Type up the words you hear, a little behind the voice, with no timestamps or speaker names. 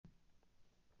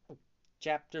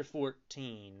Chapter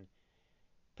 14.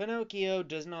 Pinocchio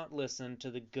does not listen to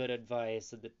the good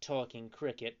advice of the talking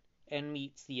cricket and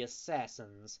meets the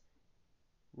assassins.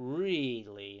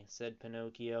 "Really," said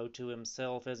Pinocchio to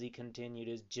himself as he continued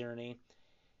his journey,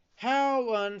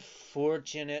 "how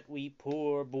unfortunate we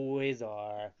poor boys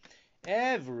are!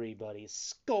 Everybody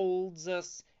scolds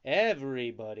us,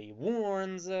 everybody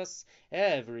warns us,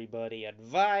 everybody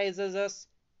advises us.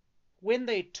 When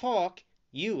they talk,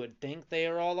 you would think they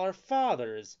are all our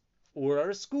fathers, or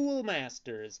our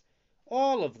schoolmasters,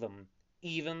 all of them,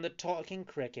 even the talking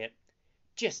cricket.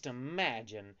 Just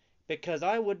imagine, because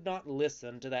I would not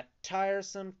listen to that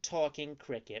tiresome talking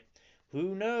cricket,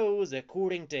 who knows,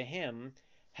 according to him,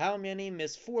 how many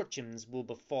misfortunes will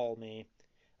befall me.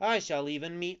 I shall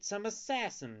even meet some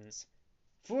assassins.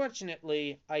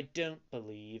 Fortunately, I don't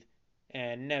believe,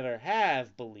 and never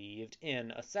have believed,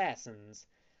 in assassins.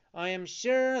 I am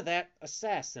sure that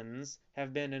assassins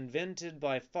have been invented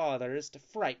by fathers to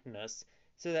frighten us,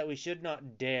 so that we should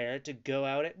not dare to go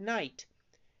out at night.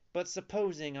 But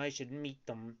supposing I should meet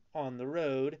them on the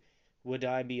road, would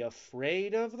I be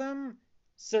afraid of them?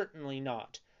 Certainly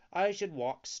not. I should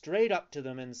walk straight up to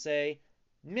them and say,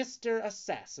 'Mr.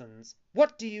 Assassins,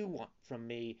 what do you want from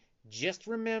me? Just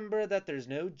remember that there's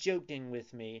no joking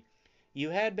with me. You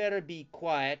had better be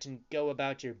quiet and go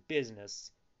about your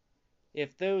business.'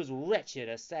 If those wretched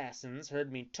assassins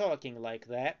heard me talking like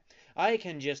that, I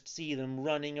can just see them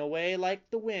running away like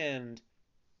the wind.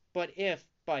 But if,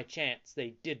 by chance, they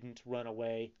didn't run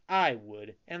away, I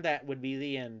would, and that would be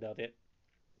the end of it."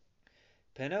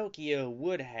 Pinocchio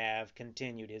would have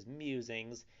continued his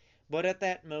musings, but at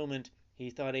that moment he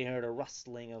thought he heard a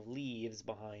rustling of leaves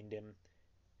behind him.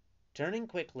 Turning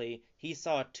quickly, he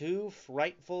saw two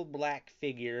frightful black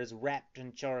figures wrapped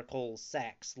in charcoal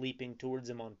sacks leaping towards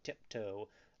him on tiptoe,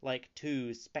 like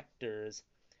two spectres.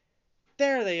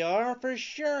 "There they are, for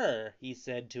sure," he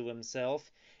said to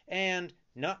himself, and,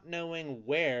 not knowing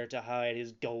where to hide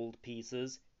his gold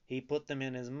pieces, he put them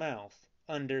in his mouth,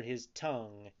 under his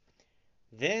tongue.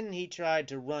 Then he tried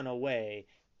to run away,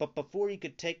 but before he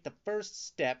could take the first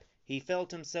step he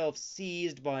felt himself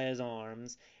seized by his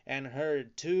arms, and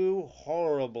heard two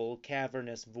horrible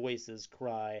cavernous voices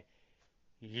cry,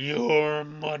 "Your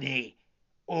money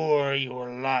or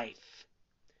your life!"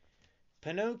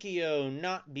 Pinocchio,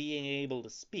 not being able to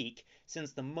speak,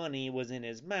 since the money was in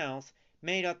his mouth,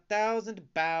 made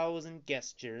 1,000 bows and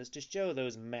gestures to show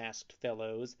those masked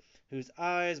fellows, whose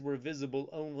eyes were visible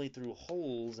only through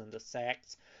holes in the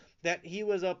sacks, that he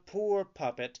was a poor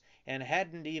puppet and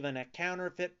hadn't even a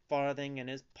counterfeit farthing in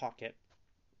his pocket.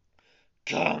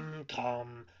 "Come,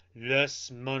 come, less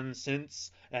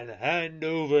nonsense, and hand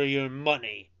over your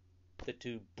money," the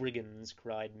two brigands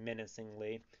cried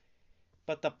menacingly.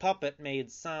 But the puppet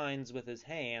made signs with his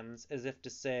hands, as if to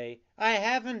say, "I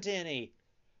haven't any."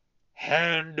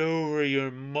 "Hand over your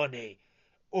money,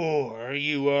 or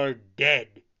you are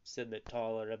dead," said the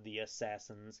taller of the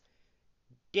assassins.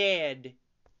 "Dead,"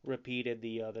 repeated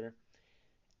the other.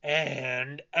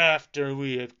 "And after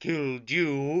we have killed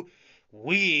you,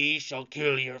 we shall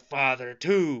kill your father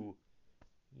too."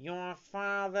 "Your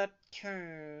father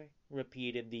too,"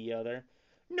 repeated the other.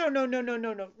 "No, no, no, no,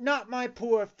 no, no, not my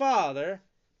poor father!"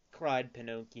 cried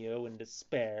Pinocchio in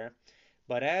despair,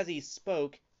 but as he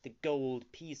spoke the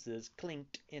gold pieces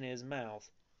clinked in his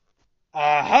mouth.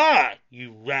 "Aha,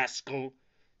 you rascal!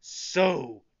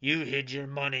 So you hid your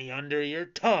money under your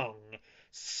tongue!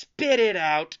 Spit it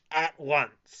out at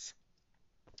once!"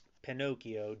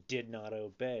 Pinocchio did not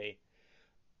obey.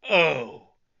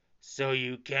 "Oh, so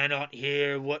you cannot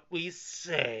hear what we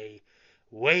say?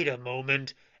 Wait a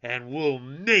moment, and we'll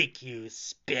make you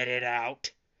spit it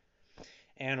out."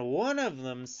 And one of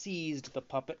them seized the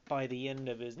puppet by the end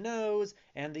of his nose,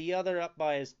 and the other up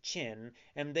by his chin,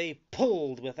 and they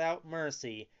pulled without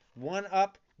mercy, one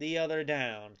up, the other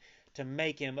down, to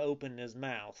make him open his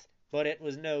mouth. But it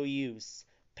was no use.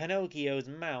 Pinocchio's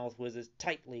mouth was as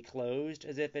tightly closed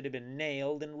as if it had been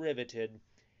nailed and riveted.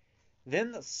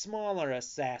 Then the smaller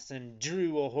assassin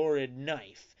drew a horrid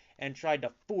knife, and tried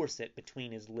to force it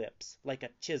between his lips, like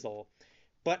a chisel.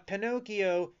 But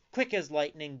Pinocchio, quick as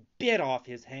lightning, bit off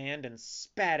his hand and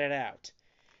spat it out.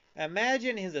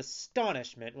 Imagine his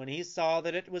astonishment when he saw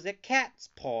that it was a cat's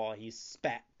paw he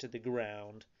spat to the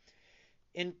ground.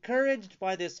 Encouraged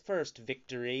by this first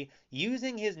victory,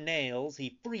 using his nails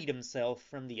he freed himself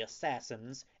from the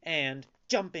assassins, and,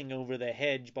 jumping over the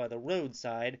hedge by the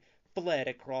roadside, fled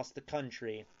across the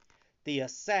country. The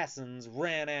assassins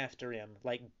ran after him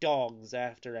like dogs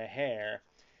after a hare.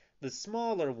 The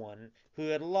smaller one, who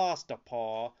had lost a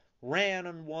paw, ran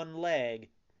on one leg,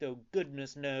 though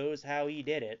goodness knows how he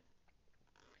did it.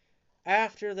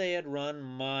 After they had run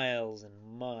miles and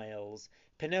miles,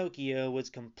 Pinocchio was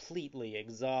completely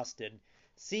exhausted.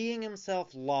 Seeing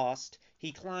himself lost,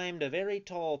 he climbed a very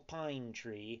tall pine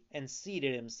tree and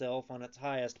seated himself on its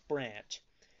highest branch.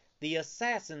 The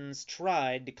assassins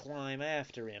tried to climb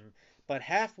after him, but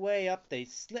halfway up they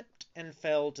slipped and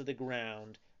fell to the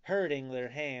ground, hurting their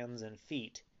hands and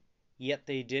feet. Yet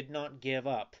they did not give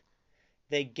up.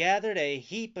 They gathered a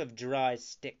heap of dry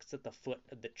sticks at the foot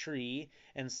of the tree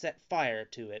and set fire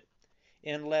to it.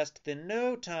 In less than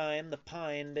no time the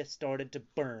pine started to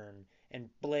burn and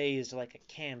blazed like a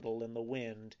candle in the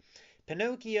wind.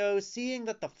 Pinocchio, seeing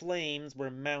that the flames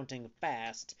were mounting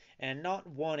fast, and not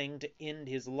wanting to end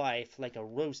his life like a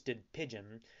roasted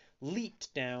pigeon,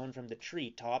 leaped down from the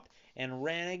tree top and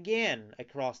ran again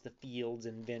across the fields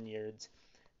and vineyards.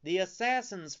 The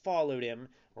assassins followed him,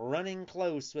 running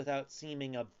close without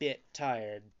seeming a bit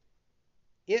tired.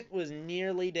 It was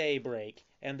nearly daybreak,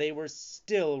 and they were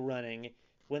still running,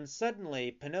 when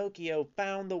suddenly Pinocchio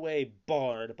found the way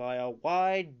barred by a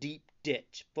wide, deep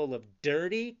ditch full of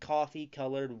dirty,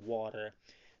 coffee-colored water.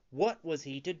 What was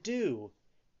he to do?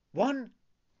 "1,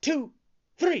 2,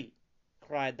 3!"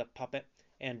 cried the puppet,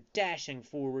 and dashing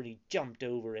forward he jumped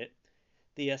over it.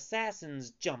 The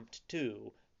assassins jumped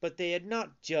too, but they had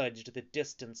not judged the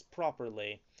distance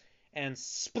properly, and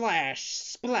splash,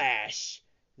 splash!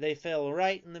 They fell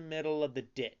right in the middle of the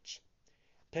ditch.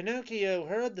 Pinocchio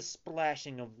heard the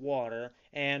splashing of water,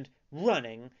 and,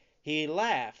 running, he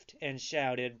laughed and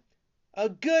shouted, "A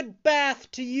good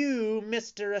bath to you,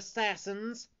 Mr.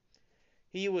 Assassins!"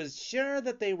 He was sure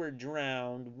that they were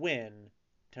drowned when,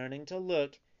 turning to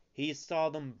look, he saw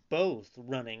them both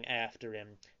running after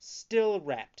him, still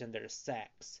wrapped in their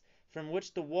sacks, from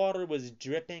which the water was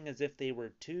dripping as if they were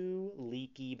two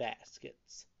leaky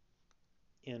baskets.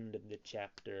 End of the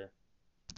chapter.